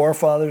 as my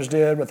forefathers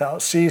did,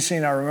 without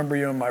ceasing. I remember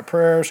you in my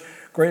prayers,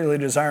 greatly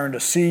desiring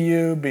to see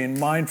you, being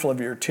mindful of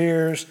your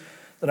tears,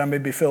 that I may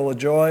be filled with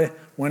joy.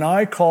 When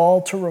I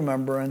call to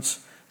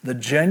remembrance the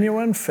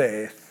genuine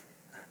faith,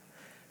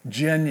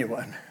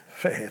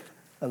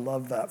 I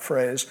love that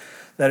phrase,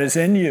 that is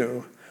in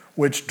you,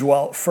 which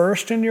dwelt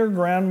first in your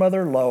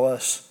grandmother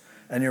Lois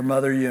and your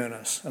mother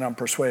Eunice, and I'm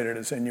persuaded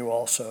is in you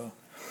also.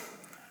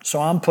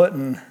 So I'm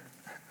putting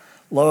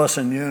Lois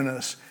and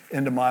Eunice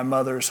into my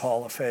mother's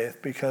Hall of Faith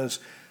because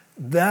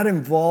that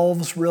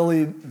involves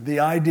really the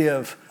idea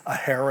of a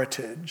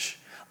heritage,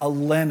 a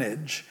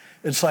lineage.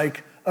 It's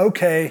like,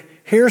 okay,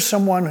 here's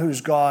someone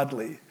who's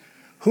godly.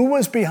 Who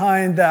was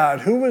behind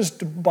that? Who was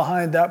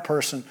behind that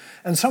person?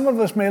 And some of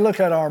us may look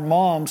at our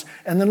moms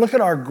and then look at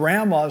our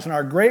grandmas and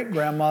our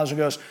great-grandmas and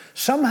goes,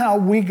 somehow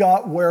we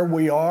got where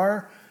we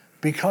are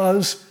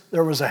because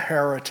there was a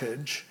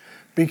heritage,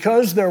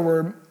 because there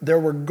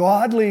were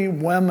godly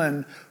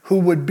women who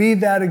would be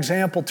that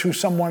example to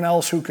someone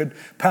else who could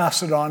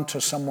pass it on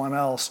to someone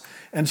else.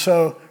 And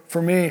so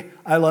for me,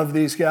 I love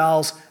these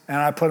gals and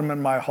I put them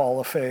in my Hall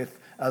of Faith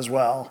as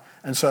well.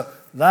 And so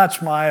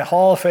that's my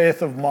Hall of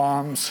Faith of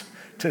moms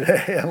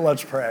today, and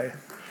let's pray.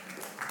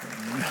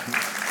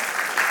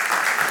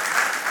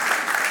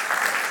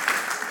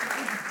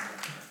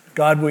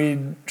 God, we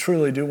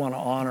truly do want to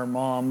honor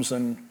moms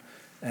and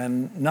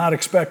not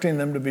expecting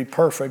them to be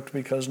perfect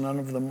because none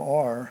of them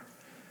are,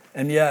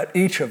 and yet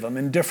each of them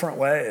in different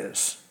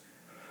ways.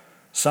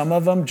 Some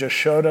of them just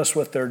showed us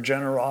with their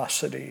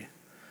generosity,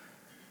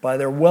 by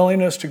their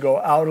willingness to go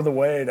out of the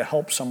way to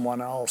help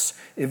someone else,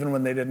 even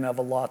when they didn't have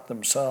a lot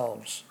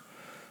themselves.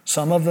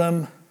 Some of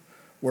them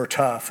were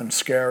tough and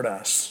scared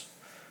us,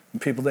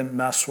 and people didn't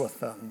mess with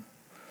them.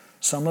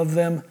 Some of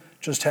them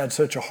just had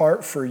such a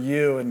heart for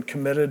you and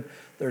committed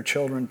their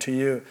children to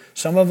you.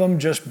 Some of them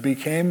just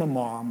became a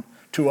mom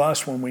to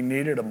us when we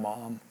needed a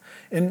mom.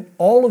 In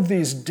all of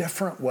these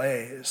different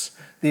ways,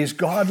 these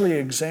godly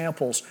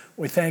examples,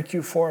 we thank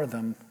you for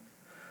them.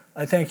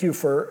 I thank you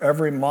for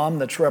every mom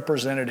that's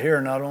represented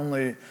here, not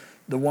only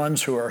the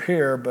ones who are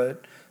here,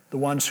 but the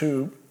ones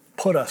who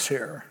put us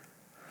here.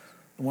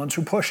 The ones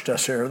who pushed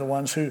us here, the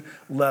ones who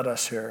led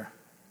us here.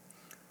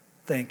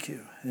 Thank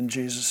you. In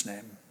Jesus'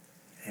 name,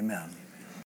 amen.